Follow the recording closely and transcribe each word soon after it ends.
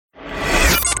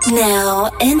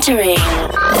Now entering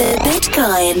the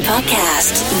Bitcoin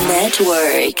Podcast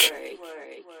Network.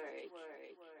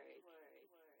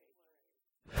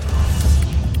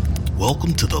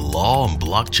 Welcome to the Law and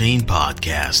Blockchain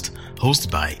Podcast, hosted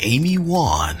by Amy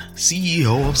Wan,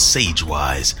 CEO of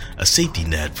SageWise, a safety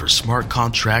net for smart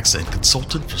contracts and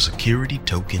consultant for Security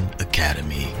Token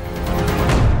Academy.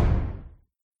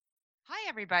 Hi,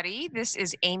 everybody. This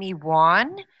is Amy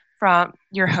Wan, from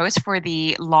your host for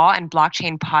the Law and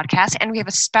Blockchain Podcast, and we have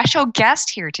a special guest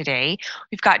here today.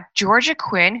 We've got Georgia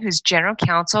Quinn, who's General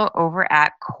Counsel over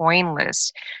at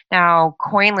CoinList. Now,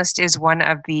 CoinList is one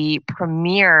of the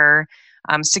premier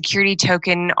security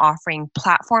token offering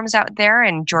platforms out there,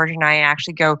 and Georgia and I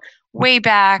actually go way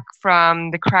back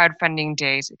from the crowdfunding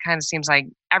days. It kind of seems like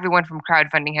everyone from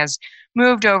crowdfunding has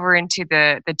moved over into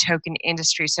the token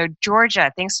industry. So,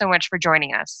 Georgia, thanks so much for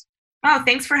joining us. Oh,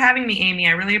 thanks for having me, Amy.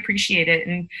 I really appreciate it.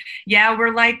 And yeah,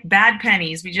 we're like bad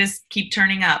pennies. We just keep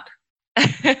turning up.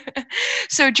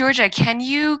 So, Georgia, can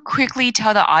you quickly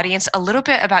tell the audience a little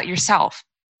bit about yourself?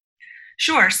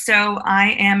 Sure. So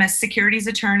I am a securities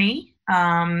attorney.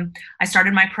 I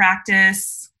started my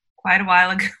practice quite a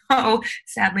while ago,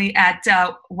 sadly, at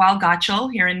Weil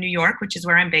Gotshal here in New York, which is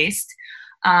where I'm based.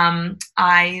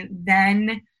 I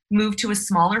then moved to a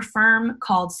smaller firm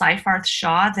called Seyfarth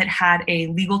Shaw that had a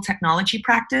legal technology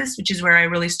practice, which is where I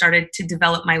really started to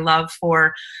develop my love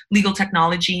for legal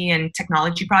technology and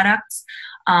technology products.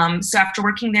 So after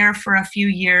working there for a few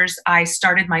years, I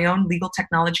started my own legal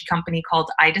technology company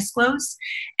called iDisclose,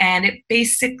 and it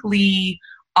basically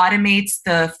automates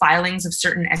the filings of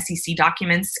certain SEC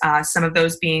documents, some of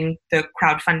those being the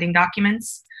crowdfunding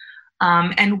documents.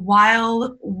 And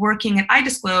while working at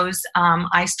iDisclose,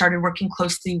 I started working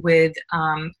closely with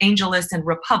AngelList and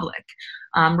Republic.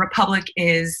 Republic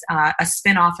is a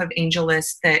spin-off of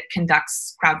AngelList that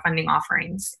conducts crowdfunding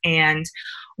offerings. And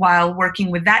while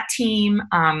working with that team,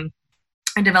 I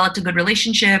developed a good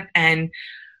relationship. And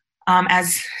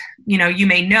as you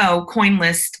may know,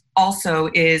 CoinList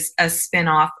also is a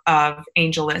spin-off of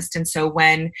AngelList. And so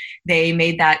when they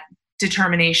made that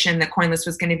determination that CoinList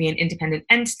was going to be an independent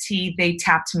entity, they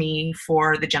tapped me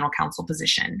for the general counsel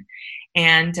position.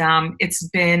 And it's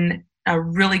been a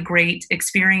really great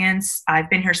experience. I've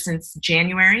been here since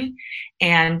January,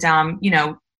 and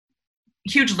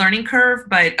huge learning curve,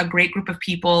 but a great group of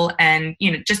people, and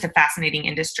just a fascinating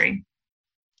industry.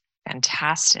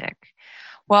 Fantastic.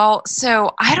 Well,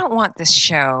 so I don't want this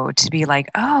show to be like,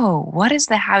 oh, what is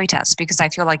the Howey test? Because I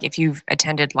feel like if you've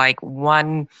attended like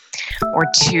one or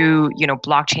two,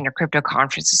 blockchain or crypto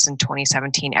conferences in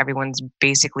 2017, everyone's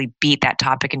basically beat that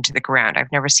topic into the ground.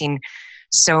 I've never seen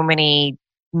so many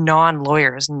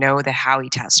non-lawyers know the Howey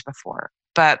test before.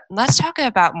 But let's talk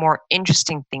about more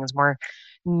interesting things, more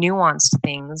nuanced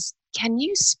things. Can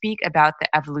you speak about the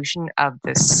evolution of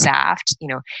the SAFT,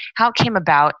 how it came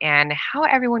about and how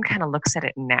everyone kind of looks at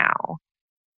it now?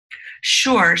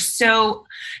 Sure. So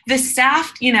the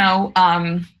SAFT,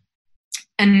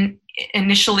 and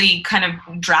initially kind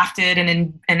of drafted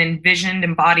and envisioned,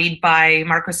 embodied by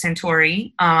Marco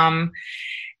Santori. And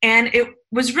it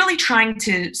was really trying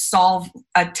to solve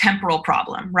a temporal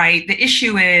problem, right? The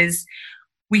issue is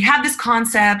we have this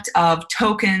concept of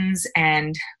tokens,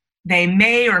 and they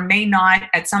may or may not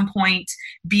at some point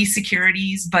be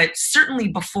securities, but certainly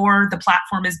before the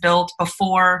platform is built,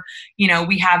 before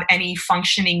we have any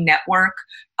functioning network,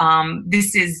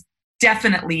 this is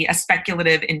definitely a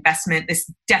speculative investment. This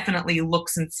definitely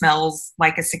looks and smells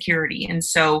like a security. And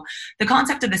so the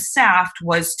concept of the SAFT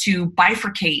was to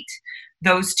bifurcate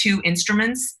those two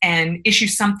instruments and issue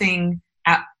something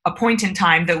at a point in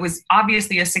time that was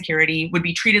obviously a security, would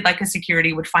be treated like a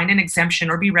security, would find an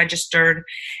exemption or be registered,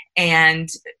 and,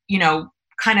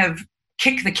 kind of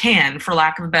kick the can, for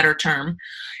lack of a better term,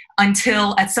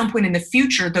 until at some point in the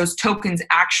future, those tokens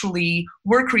actually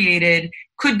were created,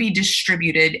 could be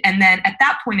distributed. And then at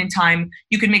that point in time,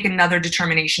 you could make another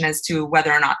determination as to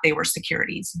whether or not they were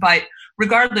securities. But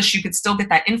regardless, you could still get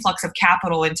that influx of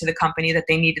capital into the company that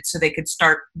they needed so they could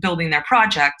start building their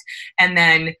project. And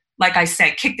then, like I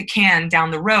said, kick the can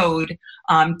down the road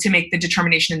to make the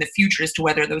determination in the future as to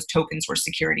whether those tokens were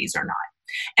securities or not.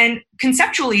 And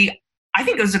conceptually, I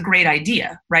think it was a great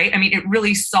idea, right? I mean, it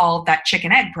really solved that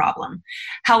chicken egg problem.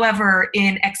 However,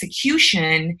 in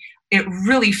execution, it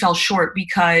really fell short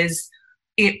because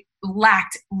it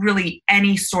lacked really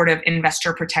any sort of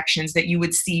investor protections that you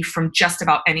would see from just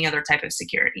about any other type of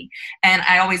security. And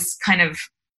I always kind of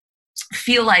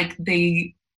feel like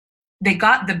they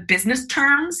got the business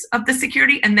terms of the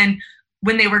security, and then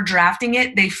when they were drafting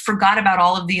it, they forgot about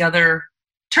all of the other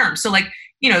terms. So like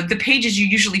the pages you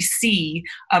usually see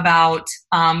about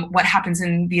what happens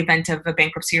in the event of a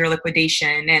bankruptcy or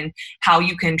liquidation, and how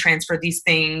you can transfer these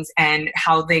things and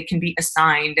how they can be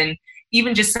assigned. And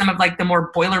even just some of like the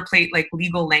more boilerplate, like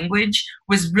legal language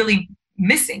was really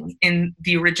missing in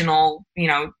the original,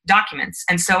 documents.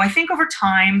 And so I think over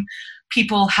time,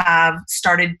 people have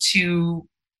started to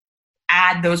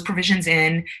add those provisions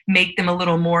in, make them a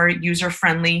little more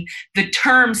user-friendly. The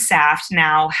term SAFT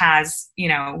now has,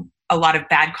 a lot of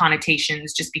bad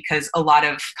connotations just because a lot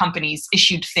of companies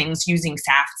issued things using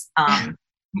SAFT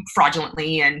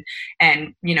fraudulently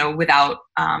and without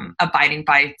abiding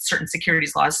by certain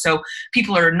securities laws. So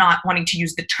people are not wanting to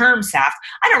use the term SAFT.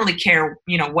 I don't really care,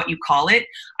 what you call it.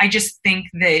 I just think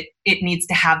that it needs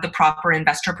to have the proper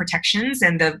investor protections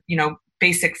and the,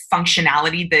 basic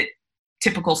functionality that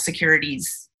typical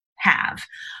securities have.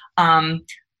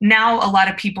 Now, a lot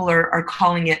of people are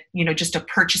calling it, just a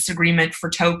purchase agreement for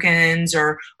tokens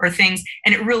or things.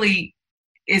 And it really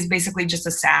is basically just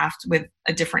a SAFT with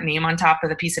a different name on top of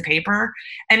the piece of paper.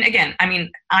 And again, I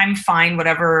mean, I'm fine,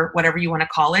 whatever you want to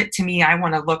call it. To me, I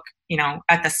want to look,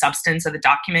 at the substance of the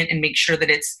document and make sure that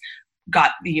it's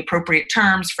got the appropriate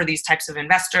terms for these types of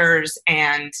investors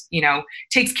and,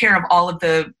 takes care of all of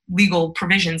the legal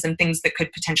provisions and things that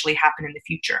could potentially happen in the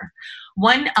future.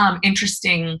 One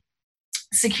interesting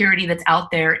security that's out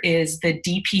there is the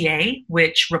DPA,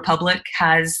 which Republic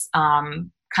has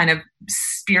kind of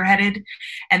spearheaded.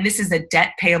 And this is a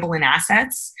debt payable in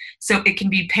assets. So it can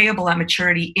be payable at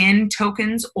maturity in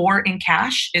tokens or in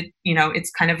cash.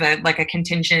 It's kind of like a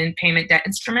contingent payment debt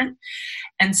instrument.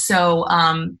 And so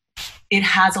it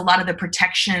has a lot of the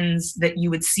protections that you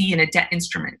would see in a debt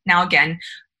instrument. Now, again,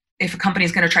 if a company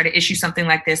is going to try to issue something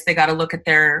like this, they got to look at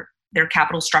their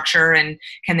capital structure and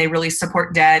can they really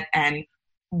support debt, and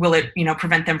will it,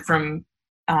 prevent them from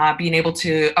being able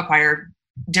to acquire,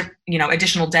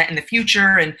 additional debt in the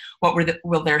future, and what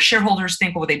will their shareholders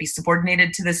think? Will they be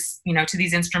subordinated to this, to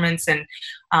these instruments? And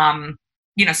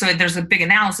so there's a big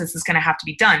analysis that's going to have to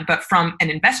be done. But from an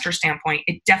investor standpoint,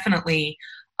 it definitely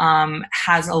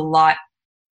has a lot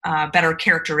better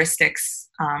characteristics,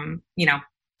 from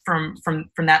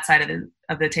that side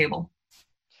of the table.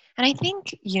 And I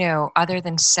think, other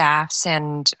than SAFs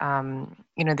and,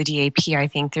 the DAP, I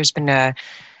think there's been a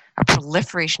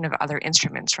proliferation of other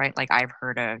instruments, right? Like I've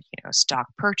heard of, stock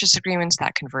purchase agreements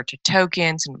that convert to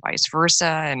tokens and vice versa,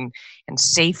 and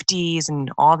safeties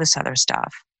and all this other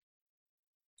stuff.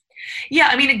 Yeah,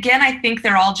 I mean, again, I think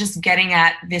they're all just getting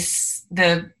at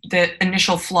the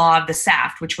initial flaw of the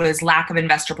SAFT, which was lack of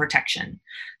investor protection.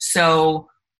 So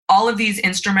all of these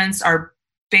instruments are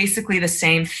basically the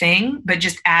same thing, but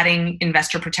just adding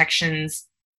investor protections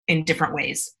in different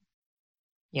ways.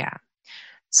 Yeah.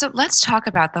 So let's talk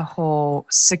about the whole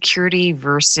security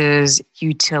versus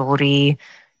utility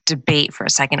debate for a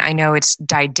second. I know it's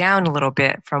died down a little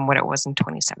bit from what it was in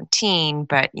 2017,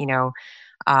 but,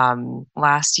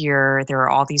 last year there were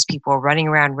all these people running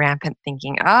around rampant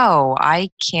thinking, oh, I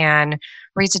can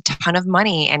raise a ton of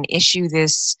money and issue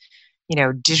this,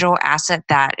 digital asset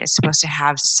that is supposed to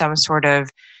have some sort of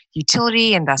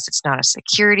utility, and thus it's not a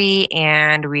security.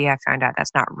 And we have found out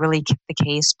that's not really the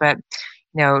case. But,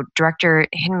 Director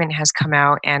Hinman has come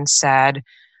out and said,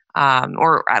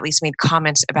 or at least made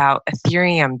comments about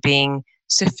Ethereum being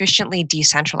sufficiently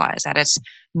decentralized, that it's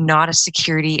not a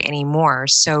security anymore.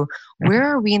 So where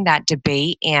are we in that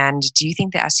debate? And do you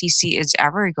think the SEC is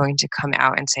ever going to come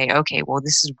out and say, okay, well,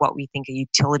 this is what we think a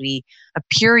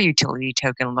pure utility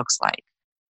token looks like?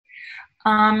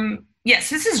 Yes,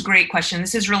 this is a great question.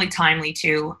 This is really timely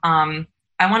too. I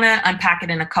want to unpack it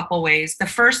in a couple ways. The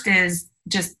first is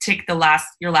just take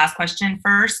your last question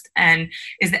first. And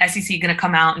is the SEC going to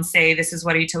come out and say this is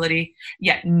what a utility?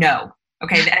 Yeah, no.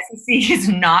 Okay, the SEC is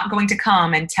not going to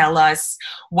come and tell us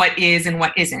what is and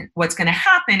what isn't. What's going to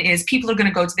happen is people are going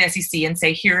to go to the SEC and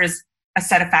say, here is a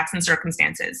set of facts and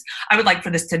circumstances. I would like for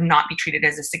this to not be treated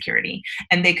as a security.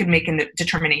 And they could make a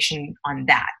determination on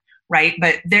that, right?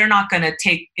 But they're not going to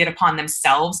take it upon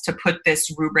themselves to put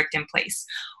this rubric in place.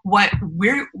 What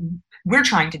we're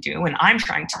trying to do, and I'm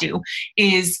trying to do,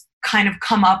 is kind of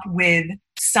come up with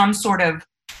some sort of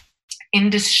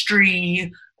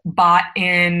industry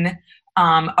bought-in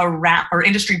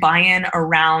industry buy-in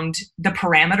around the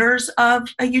parameters of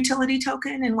a utility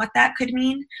token and what that could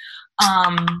mean.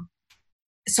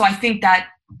 So I think that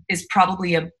is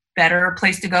probably a better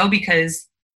place to go because,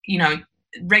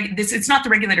 it's not the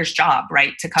regulator's job,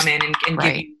 right, to come in and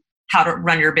right. give you how to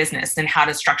run your business and how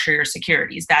to structure your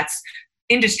securities. That's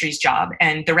industry's job,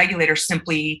 and the regulators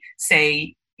simply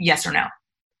say yes or no.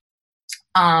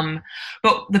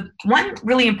 But the one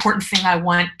really important thing I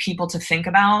want people to think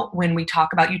about when we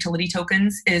talk about utility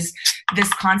tokens is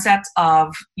this concept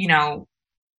of,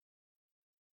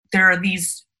 there are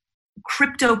these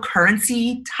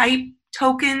cryptocurrency type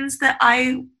tokens that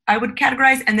I would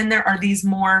categorize. And then there are these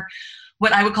more,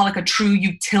 what I would call like a true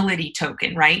utility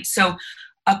token, right? So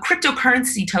a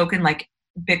cryptocurrency token like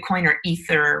Bitcoin or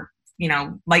Ether,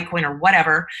 Litecoin or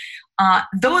whatever,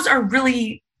 those are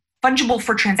really fungible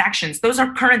for transactions. Those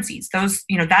are currencies. Those,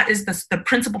 that is the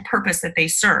principal purpose that they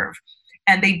serve.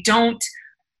 And they don't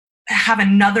have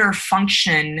another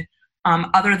function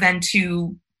other than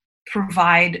to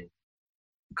provide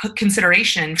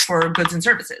consideration for goods and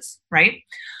services, right?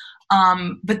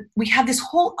 But we have this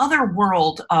whole other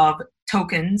world of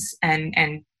tokens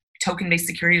and token-based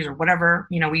securities or whatever,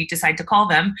 we decide to call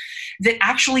them, that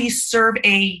actually serve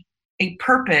a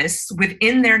purpose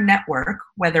within their network,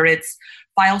 whether it's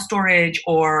file storage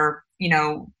or,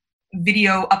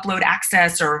 video upload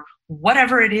access or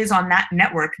whatever it is on that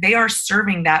network. They are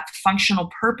serving that functional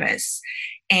purpose.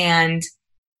 And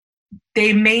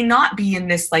they may not be in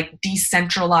this like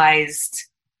decentralized,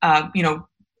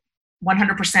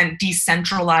 100%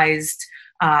 decentralized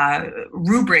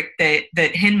rubric that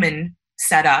Hinman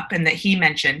set up and that he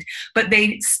mentioned, but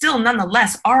they still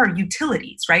nonetheless are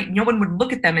utilities, right? No one would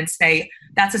look at them and say,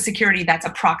 that's a security, that's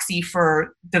a proxy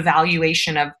for the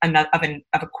valuation of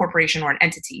a corporation or an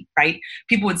entity, right?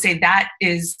 People would say that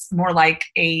is more like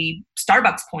a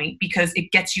Starbucks point because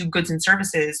it gets you goods and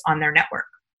services on their network.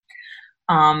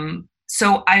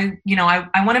 So I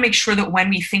want to make sure that when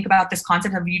we think about this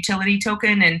concept of utility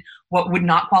token and what would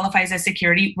not qualify as a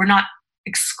security, we're not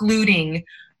excluding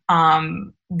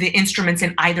the instruments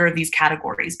in either of these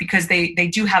categories because they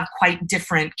do have quite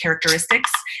different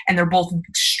characteristics and they're both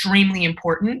extremely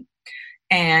important.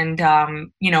 And,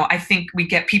 I think we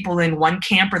get people in one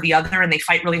camp or the other and they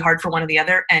fight really hard for one or the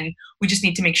other. And we just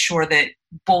need to make sure that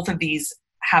both of these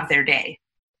have their day.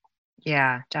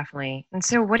 Yeah, definitely. And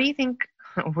so what do you think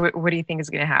is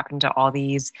going to happen to all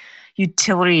these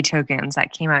utility tokens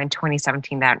that came out in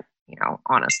 2017 that,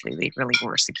 honestly, they really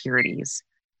were securities?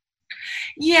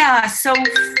 Yeah. So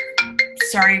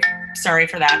sorry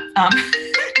for that.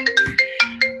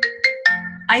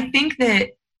 I think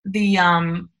that the,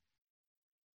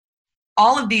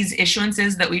 all of these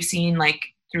issuances that we've seen like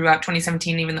throughout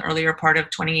 2017, even the earlier part of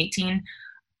 2018,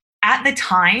 at the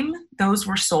time those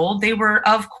were sold, they were,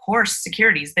 of course,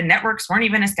 securities. The networks weren't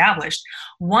even established.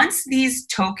 Once these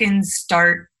tokens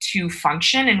start to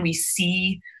function and we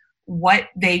see what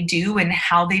they do and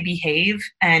how they behave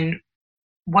and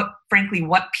what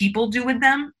people do with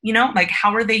them, like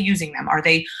how are they using them? Are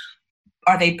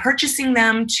they purchasing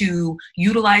them to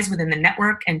utilize within the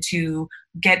network and to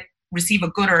receive a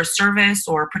good or a service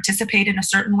or participate in a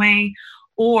certain way?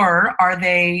 Or are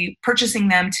they purchasing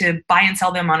them to buy and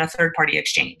sell them on a third-party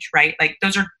exchange, right? Like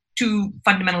those are two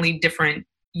fundamentally different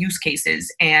use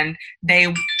cases, and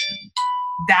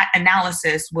that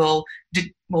analysis will,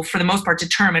 for the most part,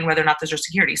 determine whether or not those are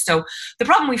securities. So the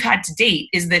problem we've had to date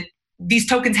is that these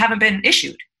tokens haven't been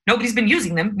issued. Nobody's been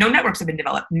using them. No networks have been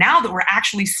developed. Now that we're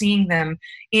actually seeing them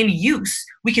in use,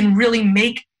 we can really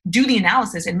do the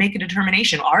analysis and make a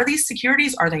determination. Are these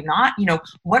securities? Are they not?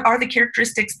 What are the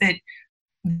characteristics that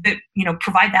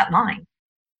provide that line?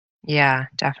 Yeah,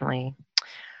 definitely.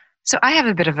 So I have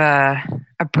a bit of a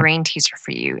brain teaser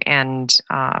for you. And,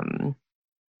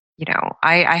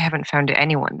 I haven't found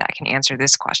anyone that can answer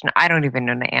this question. I don't even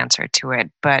know the answer to it.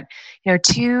 But,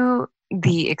 to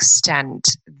the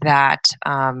extent that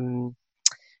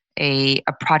a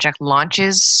project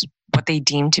launches what they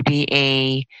deem to be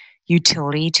a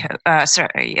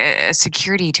a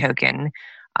security token,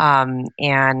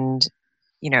 and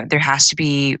there has to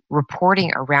be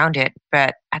reporting around it,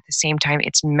 but at the same time,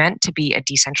 it's meant to be a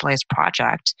decentralized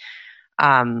project,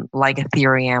 like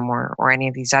Ethereum or any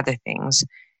of these other things.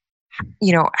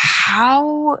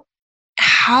 How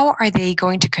are they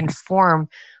going to conform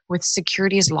with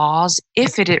securities laws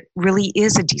if it really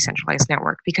is a decentralized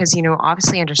network? Because,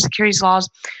 obviously under securities laws,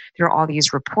 there are all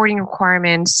these reporting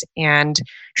requirements, and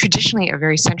traditionally a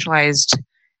very centralized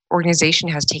organization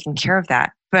has taken care of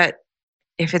that. But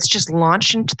if it's just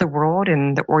launched into the world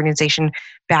and the organization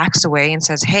backs away and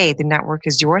says, hey, the network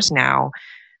is yours now,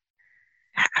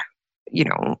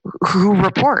 who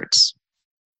reports?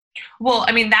 Well,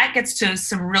 that gets to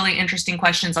some really interesting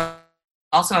questions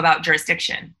also about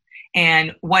jurisdiction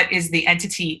and what is the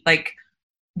entity like,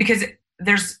 because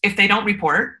if they don't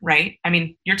report, right?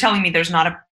 You're telling me there's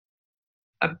not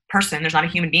a person, there's not a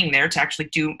human being there to actually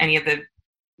do any of the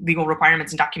legal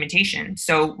requirements and documentation.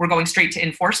 So we're going straight to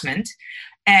enforcement.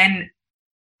 And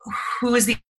who is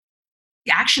the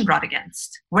action brought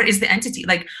against? What is the entity?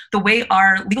 Like the way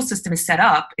our legal system is set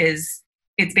up is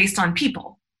it's based on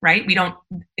people, right?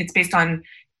 It's based on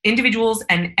individuals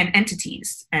and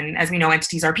entities. And as we know,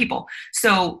 entities are people.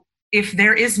 So if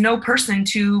there is no person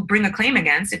to bring a claim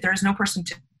against, if there is no person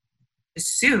to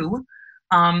sue,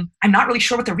 I'm not really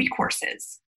sure what the recourse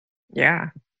is. Yeah.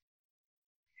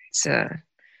 It's a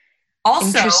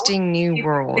also interesting new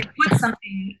world. They put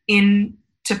something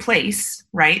into place,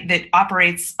 right, that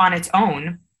operates on its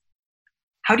own.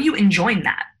 How do you enjoin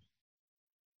that?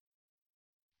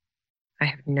 I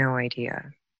have no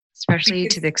idea. Especially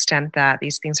to the extent that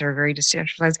these things are very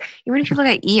decentralized. Even if you look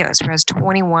at EOS, who has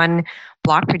 21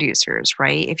 block producers,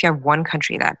 right? If you have one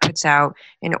country that puts out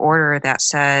an order that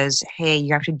says, hey,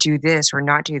 you have to do this or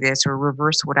not do this or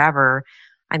reverse whatever,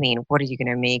 I mean, what are you going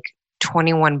to make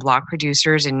 21 block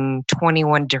producers in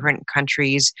 21 different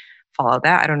countries follow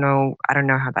that? I don't know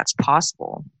how that's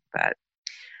possible, but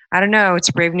I don't know. It's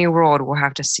a brave new world. We'll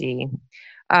have to see.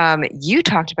 You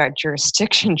talked about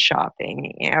jurisdiction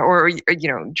shopping, or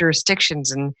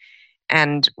jurisdictions,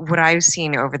 and what I've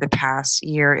seen over the past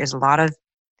year is a lot of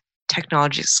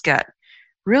technologies get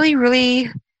really,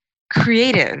 really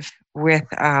creative with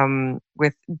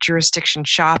jurisdiction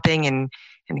shopping and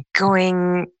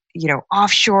going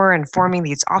offshore and forming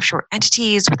these offshore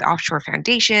entities with offshore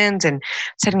foundations and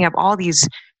setting up all these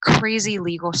crazy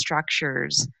legal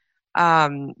structures.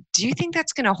 Do you think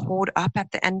that's going to hold up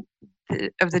at the end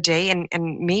of the day?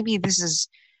 And maybe this is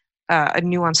a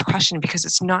nuanced question because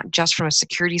it's not just from a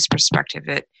securities perspective.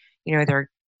 There are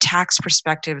tax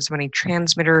perspectives, money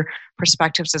transmitter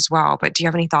perspectives as well. But do you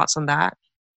have any thoughts on that?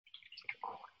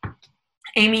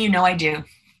 Amy, I do.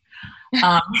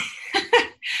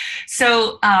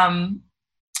 So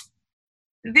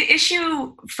the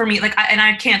issue for me,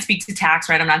 I can't speak to tax,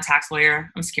 right? I'm not a tax lawyer.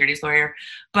 I'm a securities lawyer.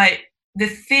 But the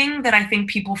thing that I think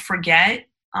people forget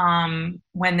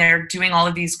when they're doing all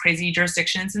of these crazy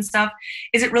jurisdictions and stuff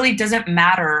is it really doesn't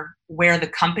matter where the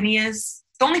company is.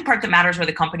 The only part that matters where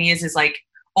the company is like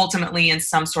ultimately in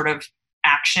some sort of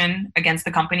action against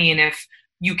the company and if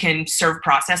you can serve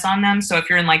process on them. So if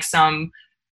you're in like some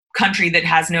country that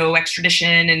has no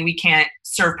extradition and we can't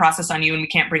serve process on you and we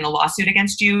can't bring a lawsuit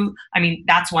against you, I mean,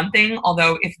 that's one thing.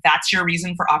 Although if that's your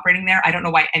reason for operating there, I don't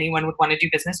know why anyone would want to do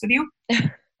business with you.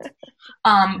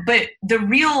 But the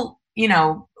real,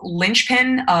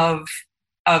 linchpin of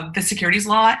the securities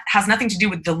law has nothing to do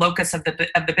with the locus of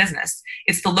the business.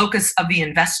 It's the locus of the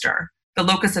investor, the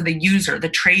locus of the user, the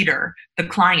trader, the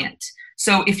client.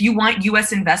 So if you want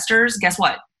U.S. investors, guess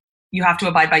what? You have to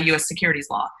abide by U.S. securities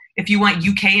law. If you want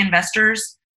UK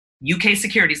investors, UK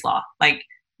securities law. Like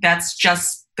that's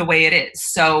just the way it is.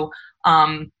 So,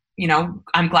 I'm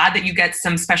glad that you get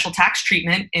some special tax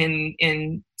treatment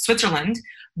in Switzerland,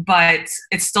 but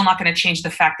it's still not going to change the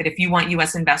fact that if you want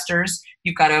U.S. investors,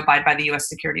 you've got to abide by the U.S.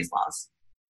 securities laws.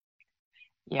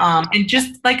 Yeah. And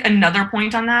just like another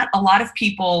point on that, a lot of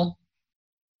people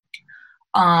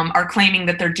are claiming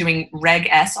that they're doing Reg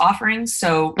S offerings.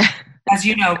 So as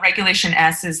you know, Regulation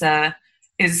S is a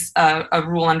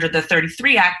rule under the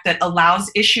 33 Act that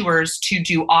allows issuers to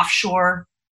do offshore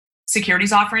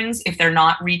securities offerings if they're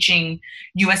not reaching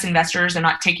U.S. investors, they're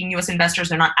not taking U.S. investors,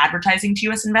 they're not advertising to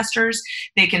U.S. investors.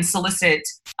 They can solicit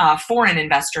foreign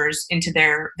investors into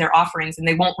their offerings, and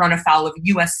they won't run afoul of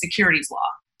U.S. securities law.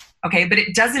 Okay, but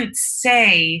it doesn't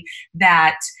say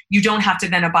that you don't have to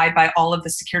then abide by all of the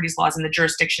securities laws in the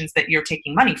jurisdictions that you're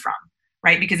taking money from,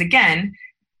 right? Because again,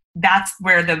 that's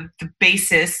where the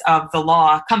basis of the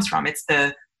law comes from. It's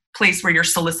the place where you're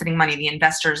soliciting money, the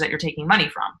investors that you're taking money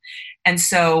from. And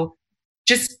so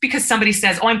just because somebody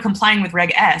says, oh, I'm complying with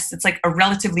Reg S, it's like a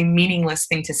relatively meaningless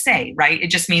thing to say, right? It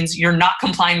just means you're not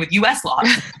complying with US laws.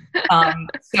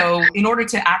 So in order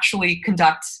to actually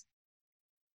conduct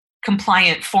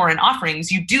compliant foreign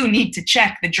offerings, you do need to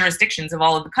check the jurisdictions of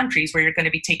all of the countries where you're going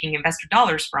to be taking investor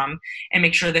dollars from and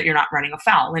make sure that you're not running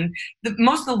afoul. And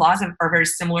most of the laws are very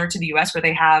similar to the US, where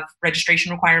they have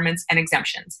registration requirements and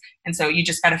exemptions. And so you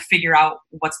just got to figure out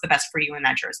what's the best for you in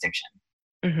that jurisdiction.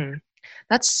 Mm-hmm.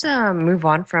 Let's move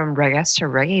on from Reg S to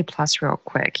Reg A Plus real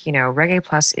quick. Reg A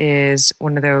Plus is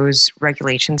one of those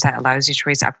regulations that allows you to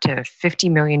raise up to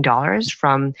 $50 million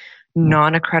from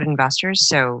non-accredited investors.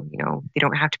 So, they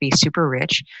don't have to be super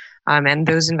rich. And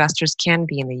those investors can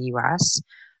be in the U.S.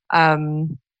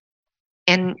 And,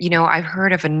 I've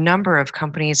heard of a number of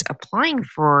companies applying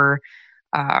for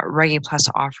Reg A Plus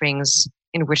offerings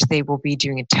in which they will be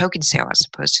doing a token sale as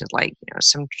opposed to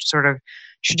some sort of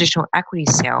traditional equity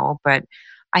sale. But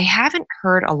I haven't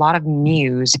heard a lot of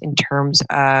news in terms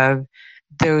of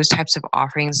those types of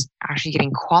offerings actually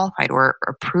getting qualified or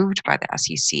approved by the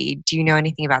SEC. Do you know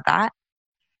anything about that?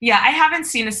 Yeah, I haven't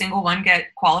seen a single one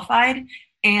get qualified.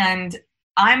 And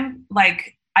I'm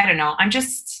like, I don't know.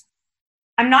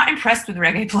 I'm not impressed with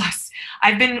Reggae Plus.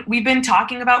 We've been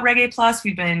talking about Reggae Plus.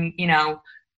 We've been,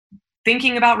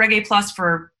 thinking about Reggae Plus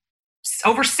for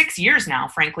over 6 years now,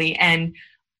 frankly. And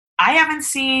I haven't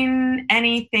seen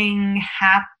anything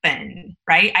happen,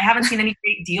 right? I haven't seen any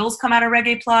great deals come out of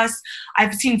Reggae Plus.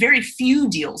 I've seen very few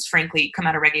deals, frankly, come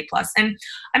out of Reggae Plus. And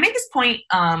I made this point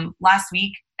last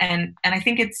week, and I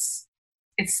think it's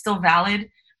still valid.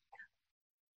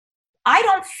 I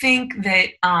don't think that,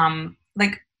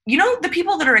 the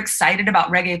people that are excited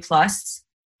about Reggae Plus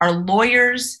are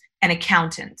lawyers and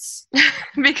accountants.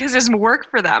 Because there's more work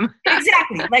for them.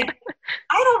 Exactly. Like,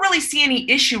 I don't really see any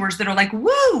issuers that are like,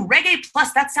 woo, Reggae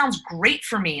Plus, that sounds great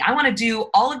for me. I want to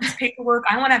do all of this paperwork.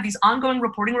 I want to have these ongoing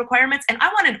reporting requirements, and I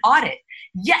want an audit.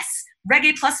 Yes,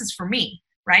 Reggae Plus is for me,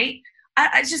 right?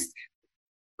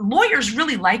 Lawyers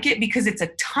really like it because it's a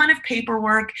ton of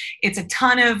paperwork. It's a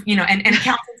ton of, and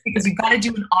accountants because you've got to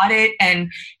do an audit.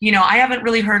 And, I haven't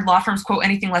really heard law firms quote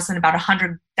anything less than about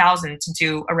 $100,000 to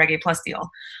do a Reggae Plus deal.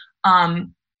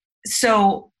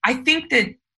 So I think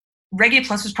that Reggae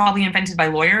Plus was probably invented by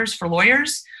lawyers for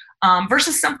lawyers,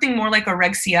 versus something more like a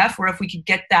Reg CF, where if we could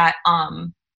get that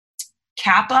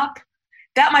cap up,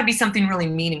 that might be something really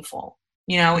meaningful.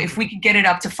 If we could get it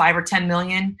up to 5 or 10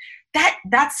 million,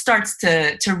 that starts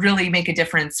to really make a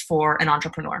difference for an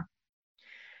entrepreneur.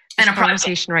 And a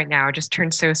conversation right now just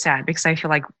turned so sad because I feel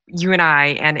like you and I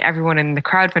and everyone in the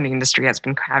crowdfunding industry has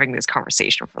been having this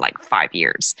conversation for like 5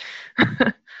 years.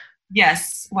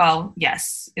 Yes. Well,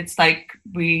 yes. It's like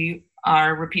we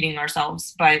are repeating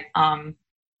ourselves, but I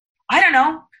don't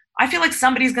know. I feel like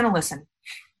somebody's going to listen.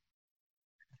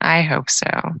 I hope so.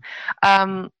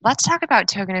 Let's talk about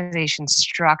tokenization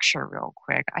structure real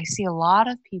quick. I see a lot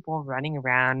of people running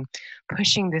around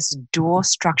pushing this dual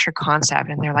structure concept,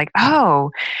 and they're like,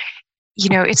 oh,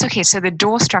 it's okay. So the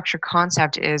dual structure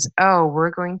concept is,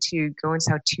 we're going to go and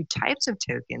sell 2 types of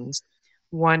tokens.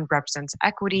 One represents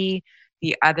equity.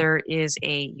 The other is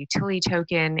a utility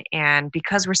token. And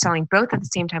because we're selling both at the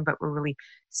same time, but we're really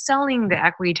selling the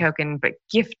equity token, but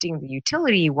gifting the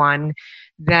utility one,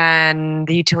 then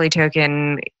the utility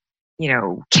token,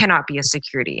 cannot be a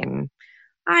security. And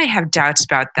I have doubts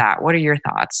about that. What are your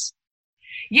thoughts?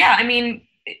 Yeah, I mean,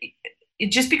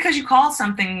 just because you call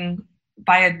something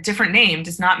by a different name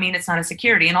does not mean it's not a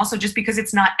security. And also just because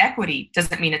it's not equity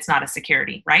doesn't mean it's not a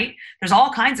security, right? There's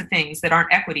all kinds of things that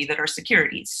aren't equity that are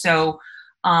securities. So,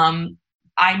 I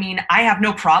have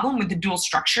no problem with the dual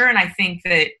structure. And I think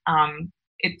that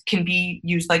it can be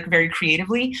used like very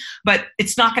creatively, but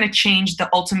it's not going to change the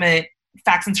ultimate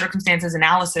facts and circumstances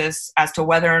analysis as to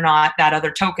whether or not that other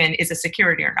token is a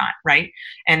security or not, right?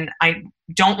 And I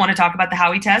don't want to talk about the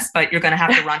Howey test, but you're going to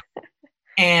have to run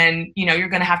and, you're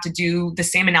going to have to do the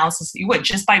same analysis that you would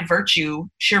just by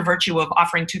sheer virtue of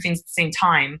offering 2 things at the same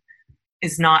time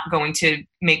is not going to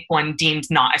make one deemed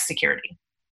not a security.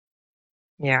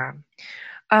 Yeah.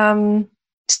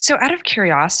 So out of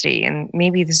curiosity, and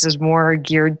maybe this is more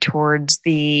geared towards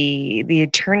the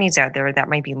attorneys out there that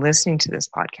might be listening to this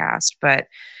podcast, but,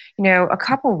 a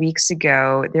couple weeks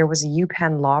ago, there was a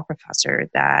UPenn law professor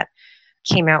that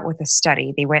came out with a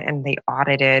study. They went and they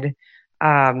audited,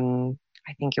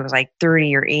 I think it was like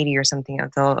 30 or 80 or something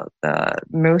of the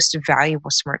most valuable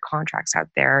smart contracts out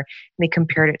there. And they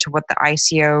compared it to what the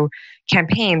ICO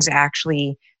campaigns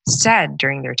actually said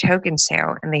during their token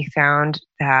sale. And they found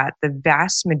that the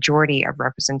vast majority of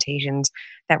representations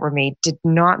that were made did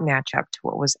not match up to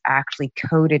what was actually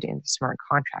coded in the smart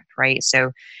contract, right?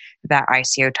 So that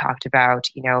ICO talked about,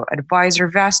 advisor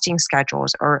vesting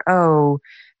schedules, or,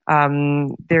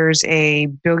 there's a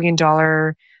 $1 billion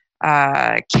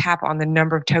cap on the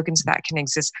number of tokens that can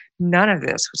exist. None of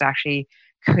this was actually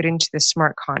put into the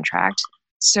smart contract.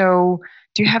 So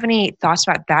do you have any thoughts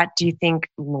about that? Do you think,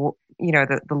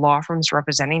 the law firms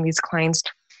representing these clients,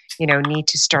 need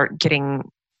to start getting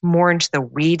more into the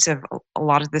weeds of a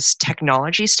lot of this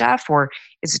technology stuff? Or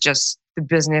is it just the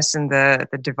business and the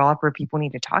developer people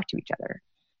need to talk to each other?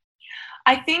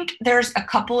 I think there's a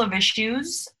couple of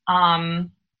issues.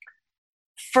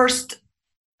 First,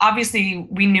 obviously,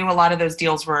 we knew a lot of those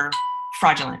deals were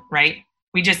fraudulent, right?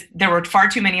 There were far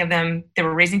too many of them. They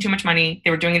were raising too much money.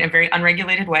 They were doing it in a very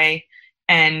unregulated way.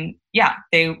 And yeah,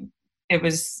 it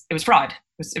was fraud.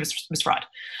 It was fraud.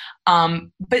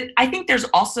 But I think there's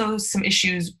also some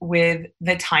issues with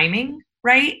the timing,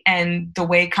 right? And the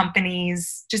way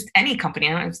companies, just any company,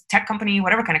 I don't know, it's a tech company,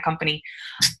 whatever kind of company,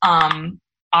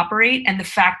 operate, and the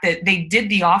fact that they did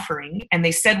the offering and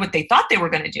they said what they thought they were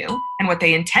going to do and what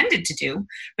they intended to do.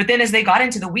 But then as they got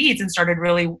into the weeds and started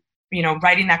really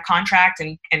writing that contract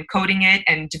and coding it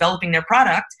and developing their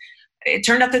product, it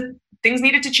turned out that things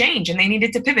needed to change and they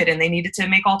needed to pivot and they needed to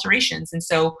make alterations. And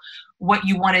so what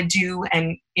you want to do,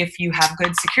 and if you have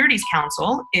good securities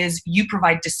counsel, is you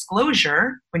provide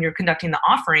disclosure when you're conducting the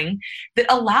offering that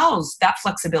allows that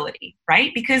flexibility,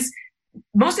 right? Because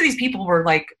most of these people were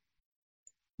like,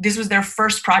 this was their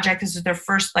first project. This was their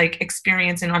first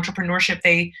experience in entrepreneurship.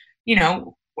 They,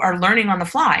 are learning on the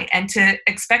fly, and to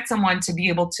expect someone to be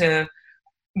able to,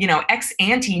 ex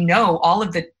ante know all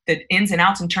of the ins and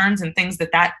outs and turns and things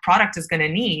that product is going to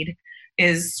need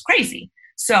is crazy.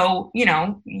 So,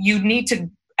 you need to,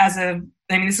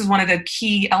 this is one of the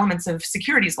key elements of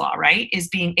securities law, right? Is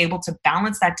being able to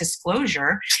balance that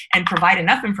disclosure and provide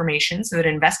enough information so that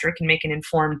an investor can make an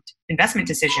informed investment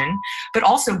decision, but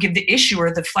also give the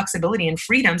issuer the flexibility and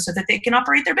freedom so that they can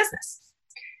operate their business.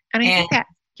 And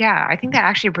I think that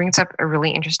actually brings up a really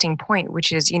interesting point,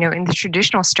 which is, in the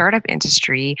traditional startup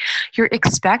industry, you're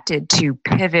expected to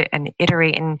pivot and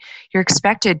iterate, and you're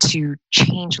expected to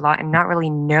change a lot and not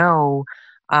really know,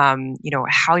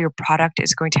 how your product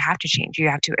is going to have to change. You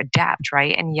have to adapt,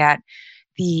 right? And yet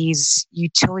these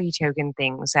utility token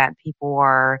things that people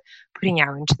are putting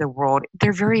out into the world,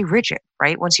 they're very rigid,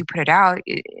 right? Once you put it out,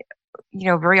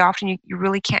 very often you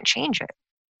really can't change it.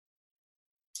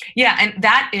 Yeah, and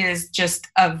that is just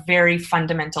a very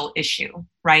fundamental issue,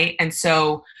 right? And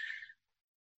so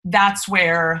that's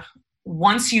where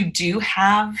once you do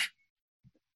have,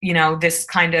 this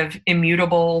kind of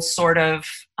immutable sort of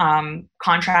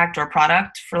contract or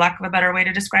product, for lack of a better way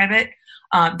to describe it,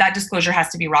 that disclosure has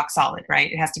to be rock solid,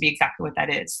 right? It has to be exactly what that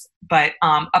is. But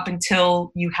up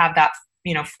until you have that,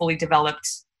 fully developed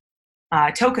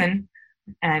token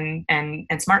and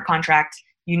smart contract,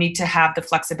 you need to have the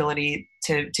flexibility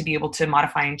to be able to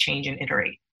modify and change and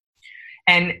iterate.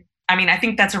 And I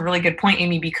think that's a really good point,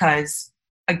 Amy, because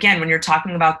again, when you're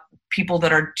talking about people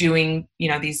that are doing,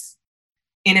 these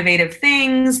innovative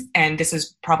things, and this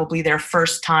is probably their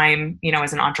first time,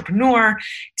 as an entrepreneur,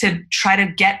 to try to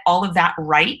get all of that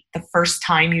right the first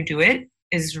time you do it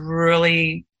is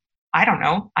really, I don't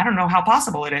know how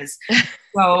possible it is.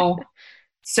 So,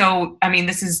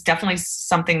 this is definitely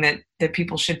something that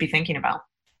people should be thinking about.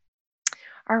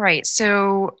 All right.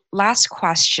 So last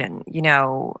question,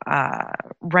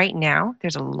 right now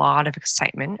there's a lot of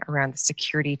excitement around the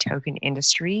security token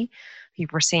industry.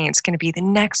 People are saying it's going to be the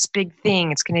next big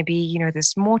thing. It's going to be,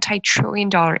 this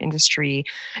multi-trillion-dollar industry.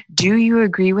 Do you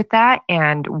agree with that?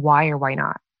 And why or why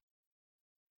not?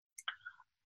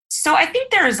 So I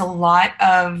think there is a lot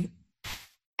of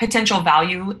potential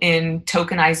value in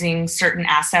tokenizing certain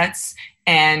assets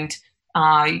and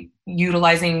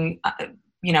utilizing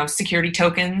security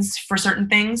tokens for certain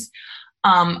things.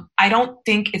 I don't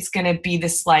think it's going to be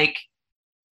this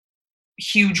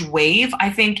huge wave.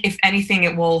 I think if anything,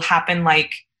 it will happen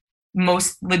like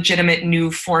most legitimate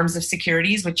new forms of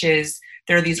securities, which is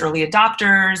there are these early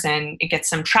adopters and it gets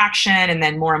some traction and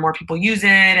then more and more people use it.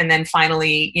 And then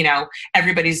finally,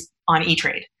 everybody's on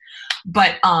E-Trade.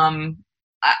 But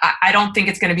I don't think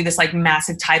it's going to be this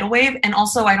massive tidal wave. And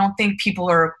also I don't think people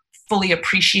are fully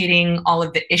appreciating all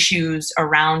of the issues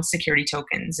around security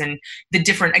tokens and the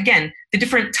different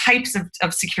types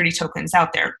of security tokens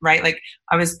out there, right? Like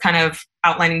I was kind of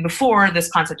outlining before,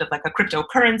 this concept of a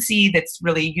cryptocurrency that's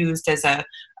really used as a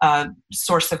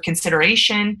source of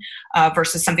consideration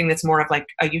versus something that's more of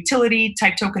a utility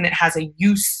type token that has a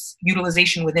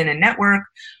utilization within a network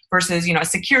versus, a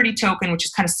security token, which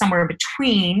is kind of somewhere in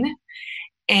between.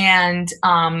 And,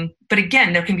 but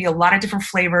again, there can be a lot of different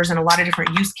flavors and a lot of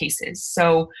different use cases.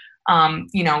 So,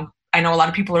 I know a lot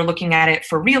of people are looking at it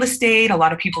for real estate. A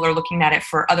lot of people are looking at it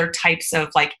for other types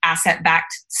of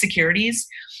asset-backed securities.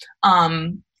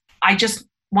 I just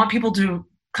want people to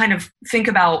kind of think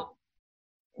about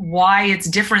why it's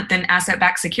different than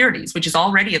asset-backed securities, which is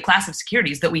already a class of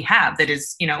securities that we have that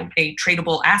is, a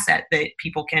tradable asset that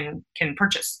people can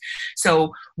purchase.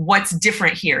 So what's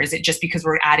different here? Is it just because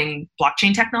we're adding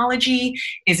blockchain technology?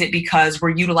 Is it because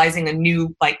we're utilizing a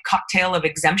new cocktail of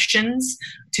exemptions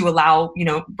to allow,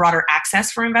 broader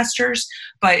access for investors?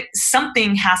 But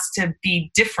something has to be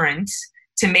different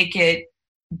to make it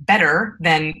better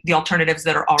than the alternatives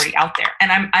that are already out there.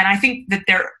 And I think that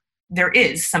there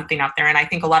is something out there. And I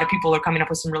think a lot of people are coming up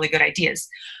with some really good ideas.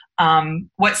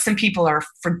 What some people are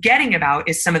forgetting about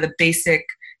is some of the basic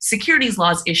securities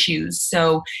laws issues.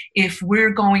 So if we're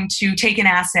going to take an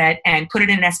asset and put it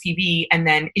in an SPV and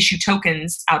then issue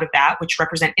tokens out of that, which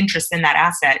represent interest in that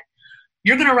asset,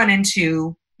 you're going to run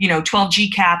into, 12 G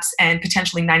caps and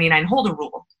potentially 99 holder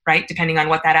rule, right? Depending on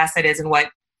what that asset is and what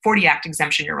 40 Act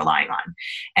exemption you're relying on.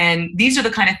 And these are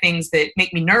the kind of things that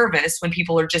make me nervous when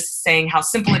people are just saying how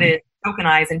simple it is to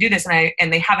tokenize and do this,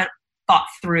 and they haven't thought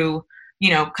through,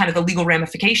 kind of the legal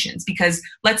ramifications. Because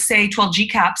let's say 12G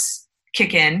caps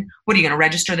kick in, what are you going to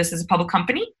register this as a public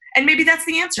company? And maybe that's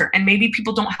the answer. And maybe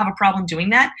people don't have a problem doing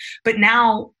that. But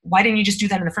now, why didn't you just do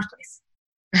that in the first place?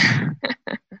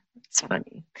 It's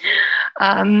funny.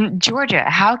 Georgia,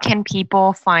 how can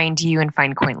people find you and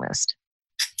find CoinList?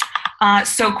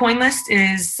 So CoinList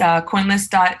is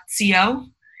coinlist.co.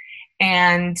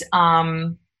 And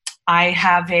I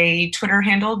have a Twitter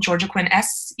handle, Georgia Quinn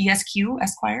ESQ,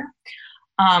 Esquire.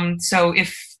 So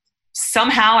if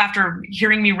somehow after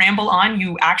hearing me ramble on,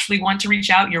 you actually want to reach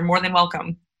out, you're more than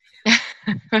welcome.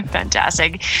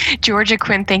 Fantastic. Georgia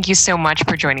Quinn, thank you so much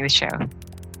for joining the show.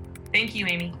 Thank you,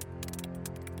 Amy.